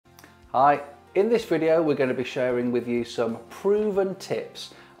Hi, in this video we're going to be sharing with you some proven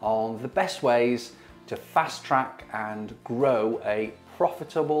tips on the best ways to fast track and grow a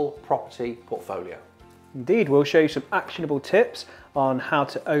profitable property portfolio. Indeed, we'll show you some actionable tips on how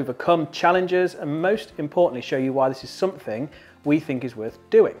to overcome challenges and most importantly show you why this is something we think is worth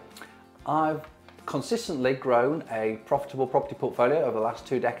doing. I've consistently grown a profitable property portfolio over the last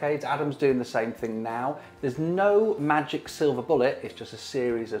 2 decades. Adam's doing the same thing now. There's no magic silver bullet, it's just a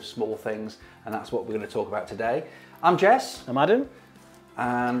series of small things, and that's what we're going to talk about today. I'm Jess. I'm Adam.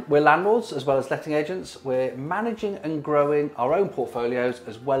 And we're landlords as well as letting agents. We're managing and growing our own portfolios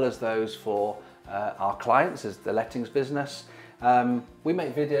as well as those for our clients as the lettings business. We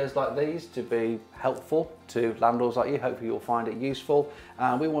make videos like these to be helpful to landlords like you. Hopefully you'll find it useful.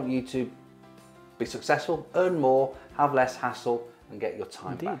 We want you to be successful, earn more, have less hassle and get your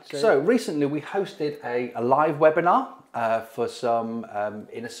time back. So recently we hosted a live webinar for some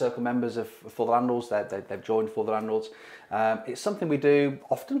inner circle members For the Landlords. They've joined For the Landlords. It's something we do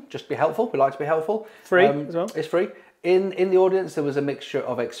often, just to be helpful. We like to be helpful. Free as well. It's free. In the audience there was a mixture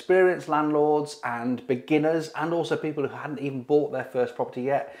of experienced landlords and beginners and also people who hadn't even bought their first property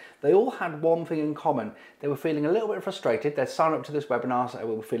yet. They all had one thing in common. They were feeling a little bit frustrated. They'd signed up to this webinar, so they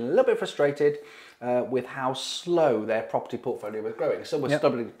were feeling a little bit frustrated with how slow their property portfolio was growing. Some were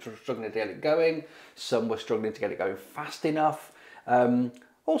struggling to get it going, some were struggling to get it going fast enough.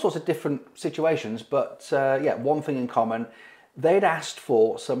 All sorts of different situations, but yeah, one thing in common. They'd asked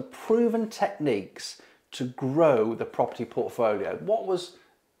for some proven techniques to grow the property portfolio. What was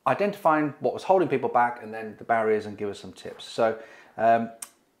identifying what was holding people back and then the barriers, and give us some tips. So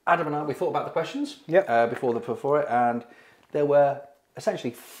Adam and I, we thought about the questions before it, and there were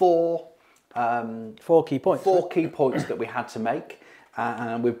essentially four key points that we had to make,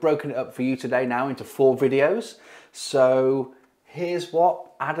 and we've broken it up for you today now into 4 videos. So here's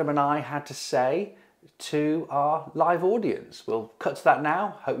what Adam and I had to say to our live audience. We'll cut to that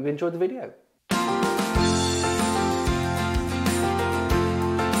now. Hope you've enjoyed the video.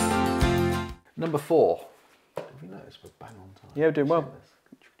 Number 4. Have you noticed we're bang on time? Yeah, we're doing well.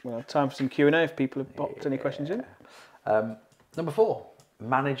 Well, time for some Q&A if people have popped any questions in. Number 4,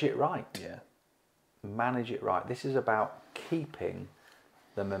 manage it right. Yeah. Manage it right. This is about keeping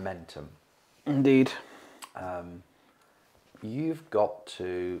the momentum. Indeed. You've got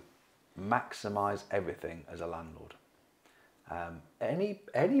to maximise everything as a landlord.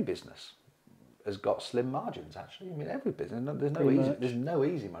 Any business has got slim margins, actually. I mean, every business, there's no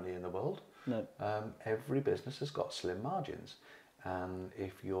easy money in the world. No. Every business has got slim margins, and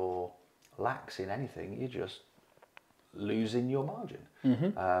if you're lax in anything, you're just losing your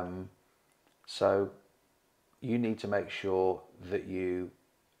margin. So you need to make sure that you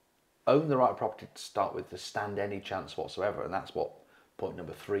own the right property to start with to stand any chance whatsoever, and that's what point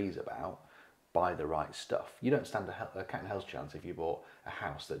number 3 is about. Buy the right stuff. You don't stand a cat and hell's chance if you bought a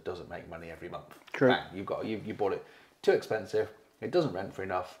house that doesn't make money every month. True. Bang, you bought it too expensive, it doesn't rent for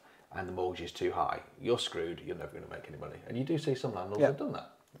enough, and the mortgage is too high. You're screwed. You're never going to make any money. And you do see some landlords have done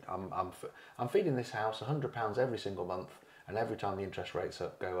that. I'm feeding this house £100 every single month, and every time the interest rates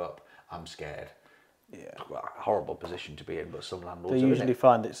go up, I'm scared. Yeah, well, a horrible position to be in, but some landlords They usually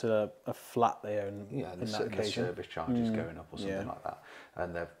find it's a flat they own. Yeah, in that occasion. The service charge is going up or something like that,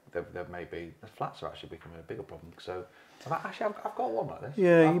 and there may be the flats are actually becoming a bigger problem. So I've got one like this.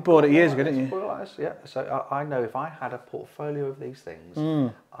 Yeah, you bought it years ago, didn't you? Like this. Yeah, so I know if I had a portfolio of these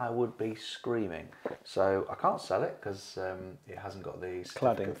things, I would be screaming. So I can't sell it because it hasn't got the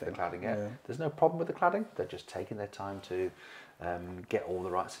cladding yet. Yeah. There's no problem with the cladding. They're just taking their time to get all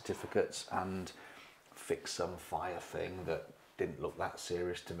the right certificates and fix some fire thing that didn't look that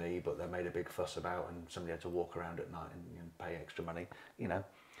serious to me, but they made a big fuss about, and somebody had to walk around at night and pay extra money. You know,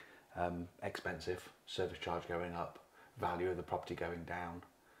 expensive, service charge going up, value of the property going down.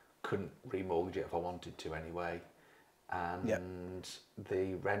 Couldn't remortgage it if I wanted to anyway, and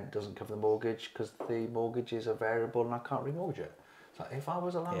the rent doesn't cover the mortgage because the mortgages are variable and I can't remortgage it. So if I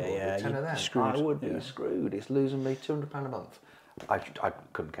was a landlord with 10 of them, I would be screwed. It's losing me £200 a month. I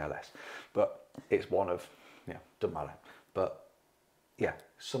couldn't care less, but it's one of, doesn't matter. But yeah,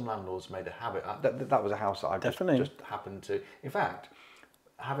 some landlords made a habit. That was a house that I just happened to. In fact,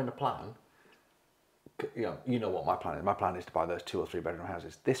 having a plan, you know what my plan is. My plan is to buy those 2 or 3 bedroom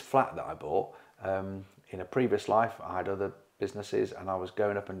houses. This flat that I bought, in a previous life, I had other businesses and I was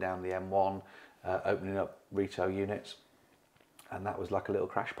going up and down the M1, opening up retail units. And that was like a little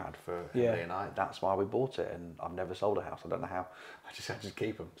crash pad for Emily and I. That's why we bought it, and I've never sold a house. I don't know how. I just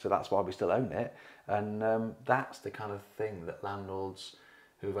keep them. So that's why we still own it. And that's the kind of thing that landlords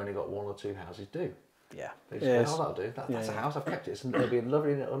who've only got 1 or 2 houses do. Yeah. They just go, oh, that'll do. That's a house. I've kept it. It'll be a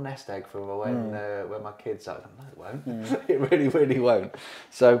lovely little nest egg for when my kids are. No, it won't. It really, really won't.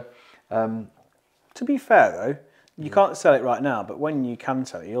 So, to be fair though, you can't sell it right now, but when you can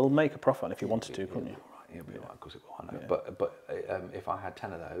sell it, you'll make a profit on it if you wanted to, couldn't you? It'll be all right, because it will, I know. Yeah. But if I had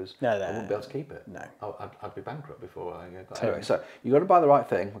 10 of those, I wouldn't be able to keep it. No. I'd be bankrupt before I got it. Anyway, so you've got to buy the right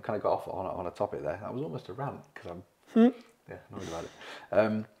thing. We kind of got off on a topic there. That was almost a rant, because I'm annoyed about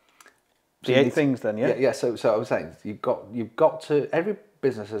it. The 8 things then, yeah? Yeah, so I was saying, you've got to, every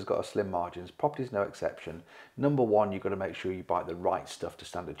business has got a slim margins, property's no exception. Number one, you've got to make sure you buy the right stuff to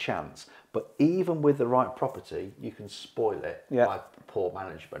stand a chance. But even with the right property, you can spoil it by poor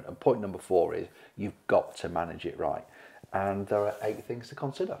management. And point number 4 is, you've got to manage it right. And there are 8 things to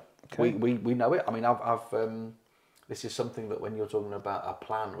consider. Okay. We know it. I mean, this is something that when you're talking about a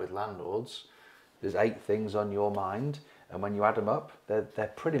plan with landlords, there's 8 things on your mind. And when you add them up,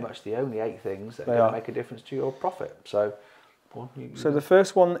 they're pretty much the only 8 things that are going to make a difference to your profit. So, the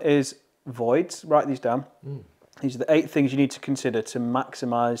first one is voids. Write these down. These are the 8 things you need to consider to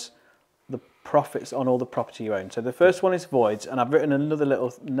maximise the profits on all the property you own. So the first one is voids, and I've written another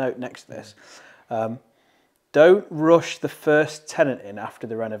little note next to this. Don't rush the first tenant in after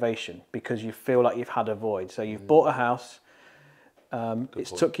the renovation because you feel like you've had a void. So you've bought a house.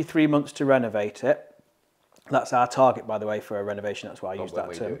 It's took you 3 months to renovate it. That's our target, by the way, for a renovation. That's why I use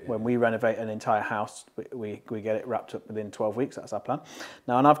that term. When we renovate an entire house, we get it wrapped up within 12 weeks. That's our plan.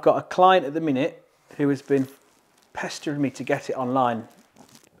 Now, and I've got a client at the minute who has been pestering me to get it online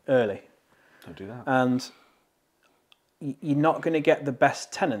early. Don't do that. And you're not going to get the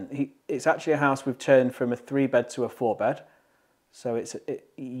best tenant. It's actually a house we've turned from a 3-bed to a 4-bed. So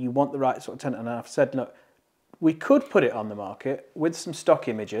you want the right sort of tenant. And I've said, look, we could put it on the market with some stock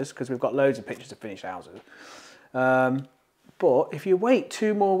images because we've got loads of pictures of finished houses. But if you wait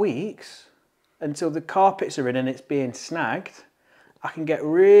 2 more weeks until the carpets are in and it's being snagged, I can get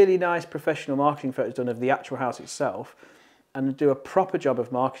really nice professional marketing photos done of the actual house itself and do a proper job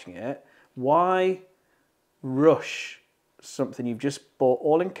of marketing it. Why rush something you've just bought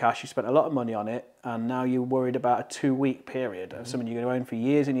all in cash, you spent a lot of money on it, and now you're worried about a 2-week period of something you're going to own for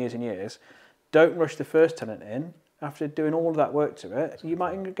years and years and years? Don't rush the first tenant in. After doing all of that work to it, you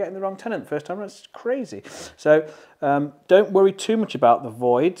might end up getting the wrong tenant the first time. That's crazy. So don't worry too much about the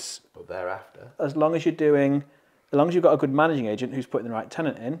voids. But thereafter, as long as you've got a good managing agent who's putting the right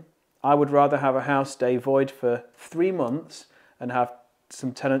tenant in, I would rather have a house stay void for 3 months and have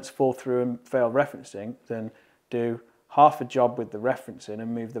some tenants fall through and fail referencing than do half a job with the referencing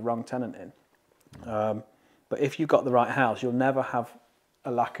and move the wrong tenant in. But if you've got the right house, you'll never have a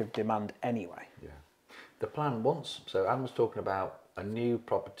lack of demand anyway. Yeah. The plan so Adam was talking about a new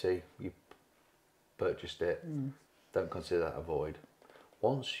property, you purchased it, don't consider that a void.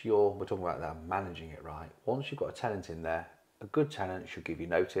 We're talking about that, managing it right. Once you've got a tenant in there, a good tenant should give you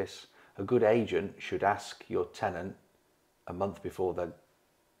notice. A good agent should ask your tenant a month before they're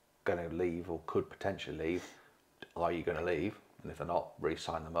going to leave or could potentially leave, are you going to leave? And if they're not,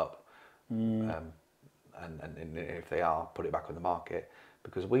 re-sign them up. And if they are, put it back on the market.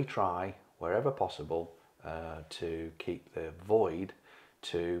 Because we try, wherever possible, to keep the void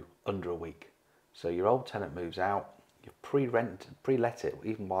to under a week. So your old tenant moves out, you pre-let it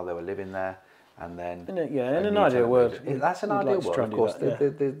even while they were living there, and then in an ideal world, that's an ideal world. Of course,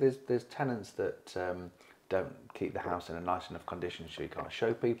 there's tenants that don't keep the house in a nice enough condition, so you can't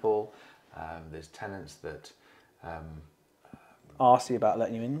show people. There's tenants that arsy about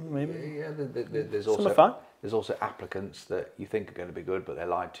letting you in, maybe. Yeah, there's also applicants that you think are going to be good, but they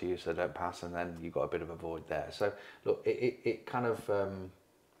lied to you, so they don't pass, and then you've got a bit of a void there. So look, it kind of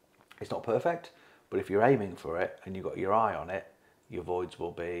it's not perfect, but if you're aiming for it and you've got your eye on it, your voids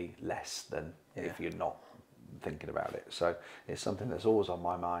will be less than if you're not thinking about it. So it's something that's always on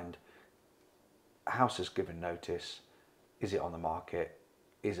my mind. House is given notice. Is it on the market?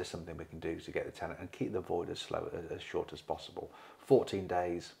 Is there something we can do to get the tenant and keep the void as short as possible? 14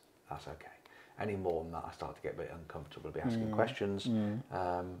 days, that's okay. Any more than that, I start to get a bit uncomfortable, be asking questions.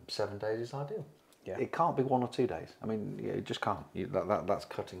 7 days is ideal. Yeah. It can't be 1 or 2 days. I mean, it just can't. That's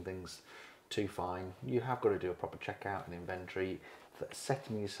cutting things too fine. You have got to do a proper checkout and inventory.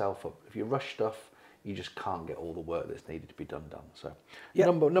 Setting yourself up. If you rush stuff, you just can't get all the work that's needed to be done. So,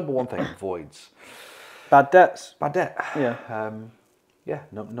 number one thing, voids. Bad debts. Bad debt. Yeah.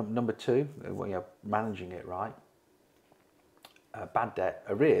 Number 2, when you're managing it right. Bad debt,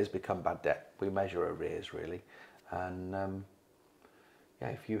 arrears become bad debt. We measure arrears really, and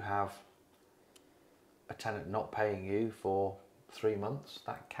if you have a tenant not paying you for 3 months,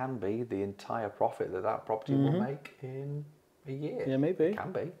 that can be the entire profit that property will make in A year. Yeah, maybe. It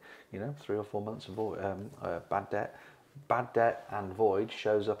can be. 3 or 4 months of bad debt. Bad debt and void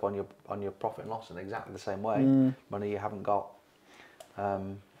shows up on your profit and loss in exactly the same way. Money you haven't got.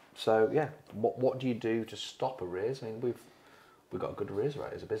 So yeah, what do you do to stop arrears? I mean, we've got a good arrears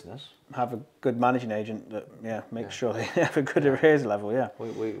rate as a business. Have a good managing agent that makes sure they have a good arrears level. Yeah.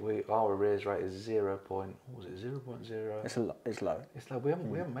 Our arrears rate is 0. What was it? 0.0. It's low. It's low. We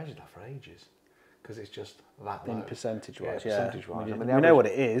haven't measured that for ages because it's just that low. In percentage wise, Percentage wise. We know what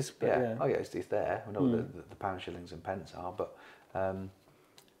it is, but yeah. Oh yeah, it's there. We know what the pounds, shillings, and pence are, but.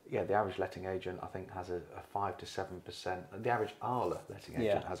 The average letting agent, I think, has a 5 to 7%. The average Arla letting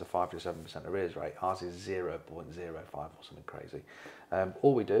agent has a 5 to 7% arrears rate. Ours is 0.05 or something crazy.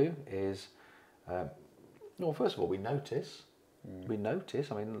 All we do is, first of all, we notice. We notice.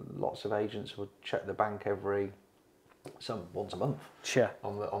 I mean, lots of agents would check the bank once a month. Sure.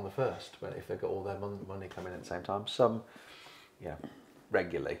 On the first, if they've got all their money coming in at the same time. Some,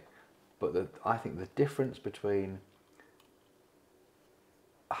 regularly. But I think the difference between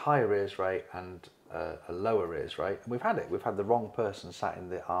a high arrears rate and a low arrears rate, and we've had the wrong person sat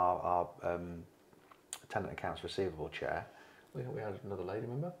in our tenant accounts receivable chair. We had another lady,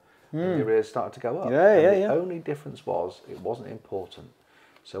 remember? And the arrears started to go up. The only difference was it wasn't important.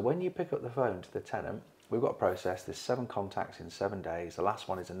 So when you pick up the phone to the tenant, we've got a process. There's 7 contacts in 7 days. The last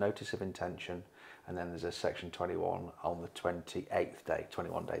one is a notice of intention, and then there's a section 21 on the 28th day,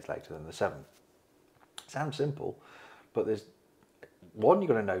 21 days later than the 7th. Sounds simple, but there's one, you've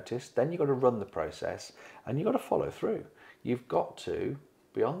got to notice, then you've got to run the process, and you've got to follow through. You've got to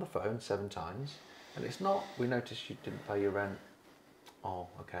be on the phone 7 times, and it's not, we noticed you didn't pay your rent. Oh,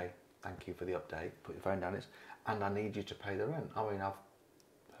 okay, thank you for the update. Put your phone down, and I need you to pay the rent. I mean, I've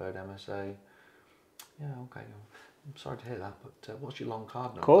heard Emma say, yeah, okay, I'm sorry to hear that, but what's your long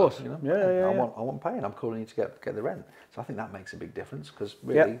card number? Of course, I want paying. I'm calling you to get the rent. So I think that makes a big difference, because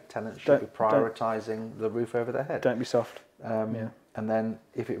really tenants should be prioritising the roof over their head. Don't be soft. And then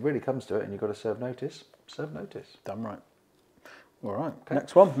if it really comes to it and you've got to serve notice, serve notice. Damn right. All right. Okay.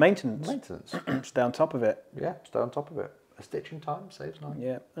 Next one, maintenance. Maintenance. Stay on top of it. Yeah, stay on top of it. A stitching time saves 9.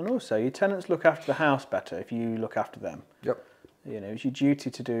 Yeah, and also your tenants look after the house better if you look after them. Yep. It's your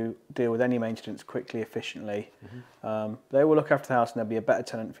duty to deal with any maintenance quickly, efficiently. They will look after the house and they'll be a better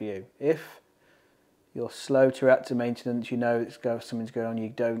tenant for you. If you're slow to react to maintenance, something's going on, you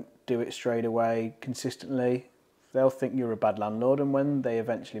don't do it straight away consistently, they'll think you're a bad landlord, and when they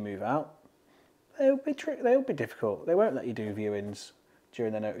eventually move out, they'll be difficult. They won't let you do viewings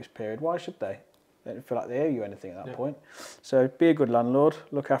during their notice period. Why should they? They don't feel like they owe you anything at that point. So be a good landlord.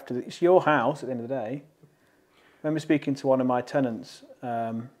 Look after it's your house at the end of the day. I remember speaking to one of my tenants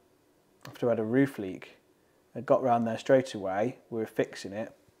after I had a roof leak. I got round there straight away. We were fixing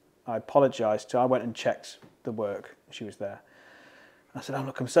it. I apologised. I went and checked the work. She was there. I said, "Oh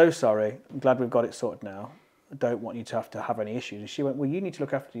look, I'm so sorry. I'm glad we've got it sorted now. I don't want you to have any issues." And she went, "Well, you need to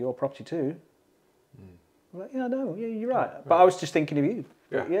look after your property too." I'm like, "Yeah, I know. Yeah, you're right. But I was just thinking of you."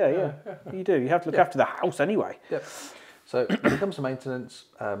 Yeah. You do. You have to look after the house anyway. Yep. So when it comes to maintenance,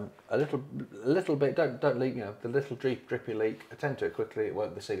 a little bit. Don't leak. The little drippy leak. Attend to it quickly.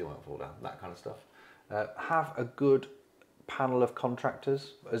 The ceiling won't fall down. That kind of stuff. Have a good panel of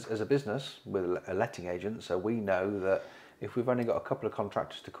contractors as a business with a letting agent. So we know that if we've only got a couple of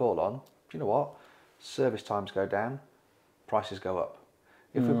contractors to call on, you know what? Service times go down, prices go up.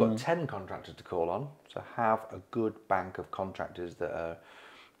 If we've got 10 contractors to call on, so have a good bank of contractors that are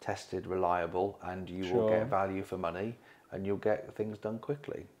tested, reliable, and you will get value for money, and you'll get things done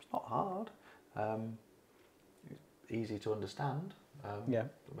quickly. It's not hard. Easy to understand.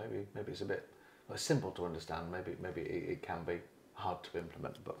 Maybe it's a bit simple to understand. Maybe it can be hard to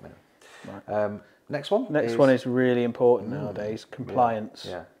implement, but next one. Next one is really important nowadays. Compliance.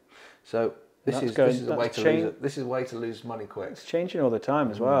 Yeah. So. This is a way to lose money quick. It's changing all the time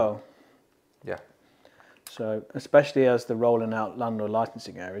as well. Yeah. So especially as they're rolling out landlord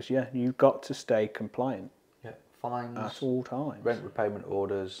licensing areas, you've got to stay compliant. Yeah. Fines at all times. Rent repayment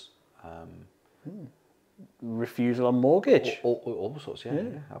orders. Refusal on mortgage. All sorts.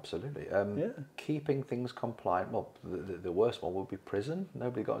 Yeah. Absolutely. Keeping things compliant. Well, the worst one would be prison.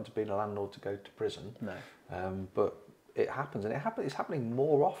 Nobody got into being a landlord to go to prison. No. But it happens, and it's happening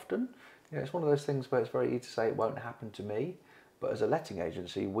more often. It's one of those things where it's very easy to say it won't happen to me, but as a letting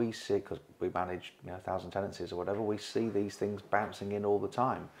agency, we see, because we manage 1,000 tenancies or whatever, we see these things bouncing in all the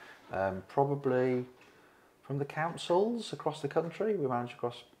time. Probably from the councils across the country, we manage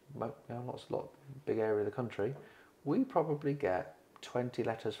across lot big area of the country. We probably get 20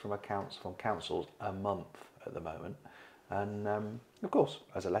 letters from councils a month at the moment, and of course,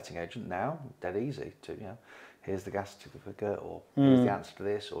 as a letting agent now, dead easy to here's the gas certificate, or here's the answer to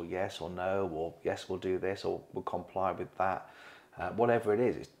this, or yes or no, or yes, we'll do this, or we'll comply with that. Whatever it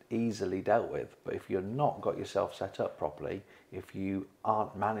is, it's easily dealt with. But if you're not got yourself set up properly, if you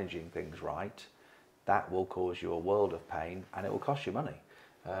aren't managing things right, that will cause you a world of pain, and it will cost you money.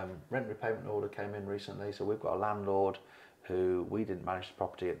 Rent repayment order came in recently, so we've got a landlord who we didn't manage the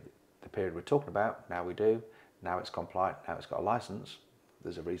property at the period we're talking about. Now we do. Now it's compliant. Now it's got a license.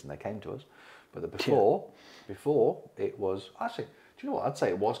 There's a reason they came to us. But before it was actually, do you know what? I'd say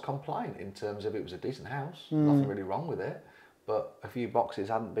it was compliant in terms of it was a decent house. Nothing really wrong with it, but a few boxes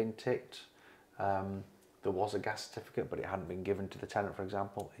hadn't been ticked. There was a gas certificate, but it hadn't been given to the tenant, for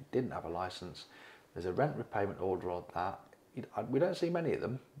example. It didn't have a license. There's a rent repayment order on that. We don't see many of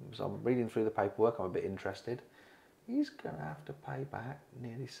them, so I'm reading through the paperwork. I'm a bit interested. He's going to have to pay back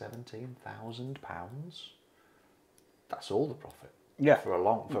nearly £17,000. That's all the profit. Yeah.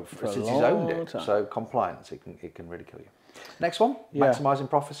 Since he's owned it. Time. So compliance, it can really kill you. Next one, maximising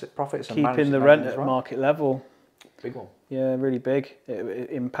profits and keeping the rent at market level. Big one. Yeah, really big. It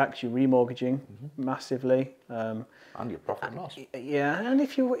impacts your remortgaging massively. And your profit and loss. Yeah, and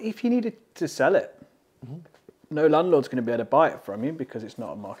if you needed to sell it, no landlord's going to be able to buy it from you because it's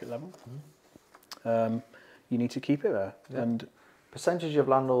not at market level. You need to keep it there. Yeah. And percentage of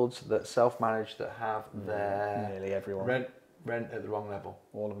landlords that self-manage that have their nearly everyone rent at the wrong level.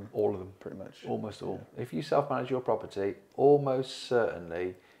 All of them. All of them, pretty much. Almost all. Yeah. If you self-manage your property, almost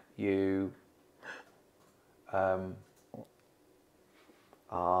certainly you are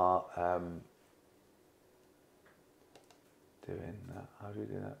doing that. How do you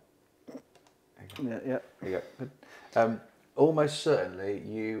do that? Yeah. There you go. Good. Almost certainly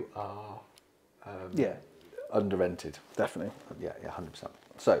you are under-rented. Definitely. Yeah, 100%.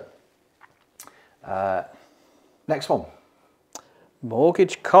 So, next one.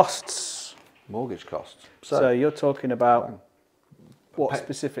 Mortgage costs. Mortgage costs. So you're talking about what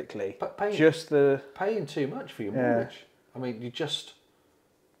specifically? Paying too much for your mortgage. I mean, you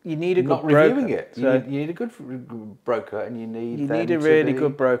need a good not broker. Reviewing it. So you need a good broker, and you need a really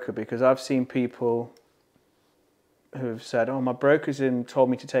good broker, because I've seen people who have said, "Oh, my broker's told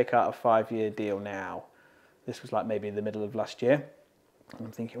me to take out a 5-year deal now." This was like maybe in the middle of last year, and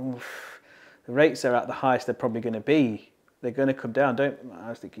I'm thinking, the rates are at the highest they're probably going to be. They're going to come down. I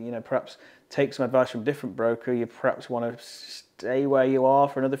was thinking, perhaps take some advice from a different broker. You perhaps want to stay where you are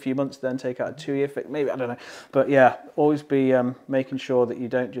for another few months, then take out a 2-year fix. Maybe, I don't know. But yeah, always be making sure that you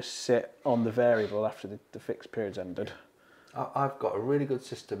don't just sit on the variable after the fixed period's ended. I've got a really good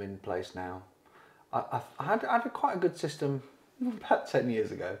system in place now. I had quite a good system about 10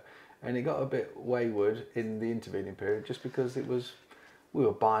 years ago, and it got a bit wayward in the intervening period just because we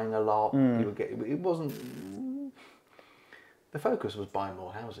were buying a lot. It wasn't. The focus was buying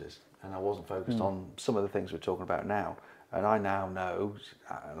more houses, and I wasn't focused on some of the things we're talking about now. And I now know,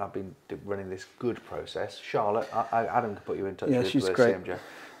 and I've been running this good process. Charlotte, Adam can put you in touch with she's great.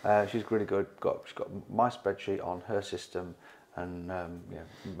 CMJ. She's really good. She's got my spreadsheet on her system, and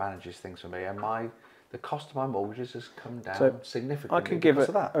manages things for me. And the cost of my mortgages has come down significantly. I can give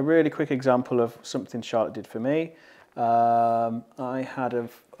a really quick example of something Charlotte did for me. I had a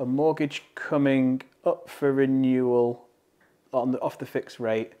mortgage coming up for renewal off the fixed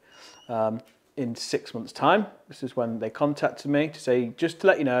rate in 6 months' time. This is when they contacted me to say, just to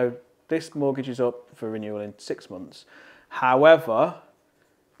let you know, this mortgage is up for renewal in 6 months. However,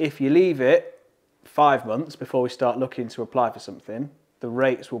 if you leave it 5 months before we start looking to apply for something, the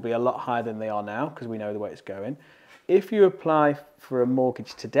rates will be a lot higher than they are now, because we know the way it's going. If you apply for a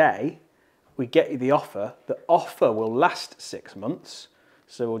mortgage today, we get you the offer. The offer will last 6 months,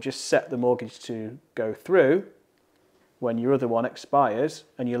 so we'll just set the mortgage to go through when your other one expires,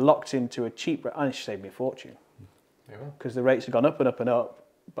 and you're locked into a cheap rate. And it saved me a fortune, because the rates have gone up and up and up,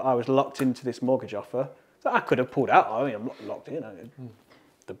 but I was locked into this mortgage offer. So I could have pulled out. I mean, I'm not locked in.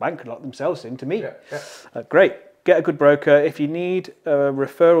 The bank could lock themselves into me. Great. Get a good broker. If you need a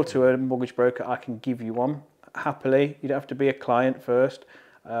referral to a mortgage broker, I can give you one happily. You don't have to be a client first.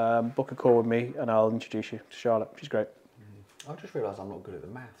 Book a call with me, and I'll introduce you to Charlotte. She's great. I just realised I'm not good at the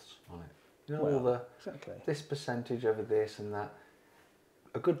maths on it. This percentage over this and that.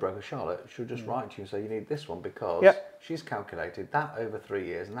 A good broker, Charlotte, should just write to you and say you need this one, because she's calculated that over 3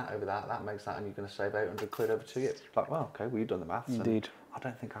 years and that over that makes that, and you're going to save 800 quid over 2 years. Like, well, okay, well, you've done the maths. Indeed. I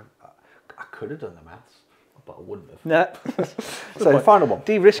don't think I could have done the maths, but I wouldn't have. No. So the final one.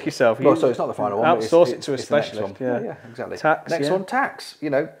 De-risk yourself. So it's not the final one. Outsource it to a specialist. Yeah, exactly. Tax. Next one, tax.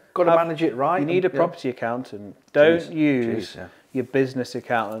 Got to manage it right. You need a property accountant. Don't use your business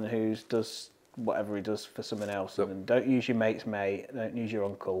accountant who does whatever he does for someone else. And don't use your mate's mate. Don't use your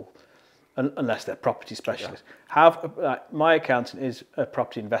uncle. unless they're property specialists. My accountant is a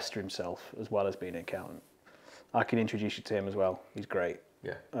property investor himself, as well as being an accountant. I can introduce you to him as well. He's great.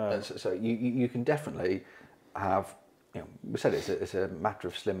 Yeah. So you can definitely have, we said it's a matter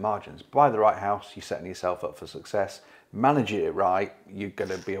of slim margins. Buy the right house, you're setting yourself up for success. Manage it right, you're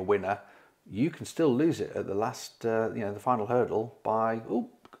going to be a winner. You can still lose it at the last, the final hurdle by,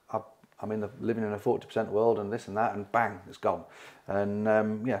 I'm living in a 40% world and this and that, and bang, it's gone. And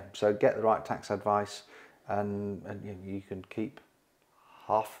so get the right tax advice, and you can keep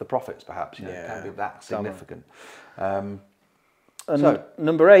half the profits perhaps. It can't be that significant. So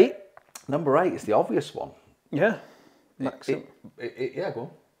number 8. Number 8 is the obvious one. Yeah. Go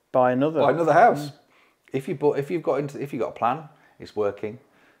on. Buy another house. If you've got a plan, it's working.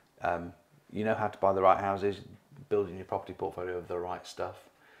 You know how to buy the right houses, building your property portfolio of the right stuff.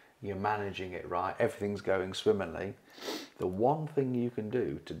 You're managing it right. Everything's going swimmingly. The one thing you can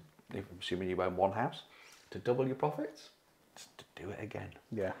do assuming you own one house, to double your profits, is to do it again.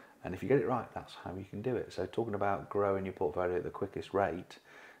 Yeah. And if you get it right, that's how you can do it. So talking about growing your portfolio at the quickest rate,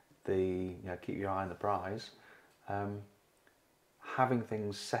 keep your eye on the prize. Having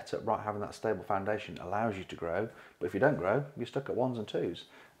things set up right, having that stable foundation allows you to grow. But if you don't grow, you're stuck at 1s and 2s.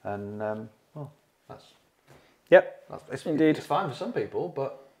 And indeed, it's fine for some people.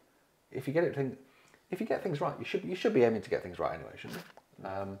 But if you get things right, you should be aiming to get things right anyway, shouldn't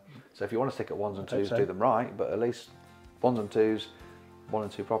you? So if you want to stick at 1s and 2s, do them right. But at least 1s and 2s, 1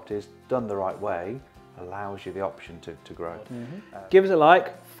 and 2 properties done the right way allows you the option to grow. Give us a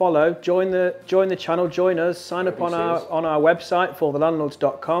like, follow, join the channel, join us, sign up on our website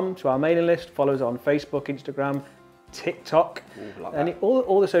forthelandlords.com to our mailing list, follow us on Facebook, Instagram, TikTok,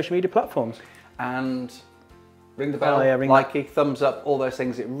 all the social media platforms. And ring the bell, likey, thumbs up, all those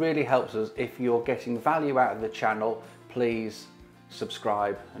things. It really helps us. If you're getting value out of the channel, please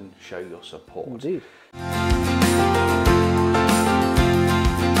subscribe and show your support. Indeed.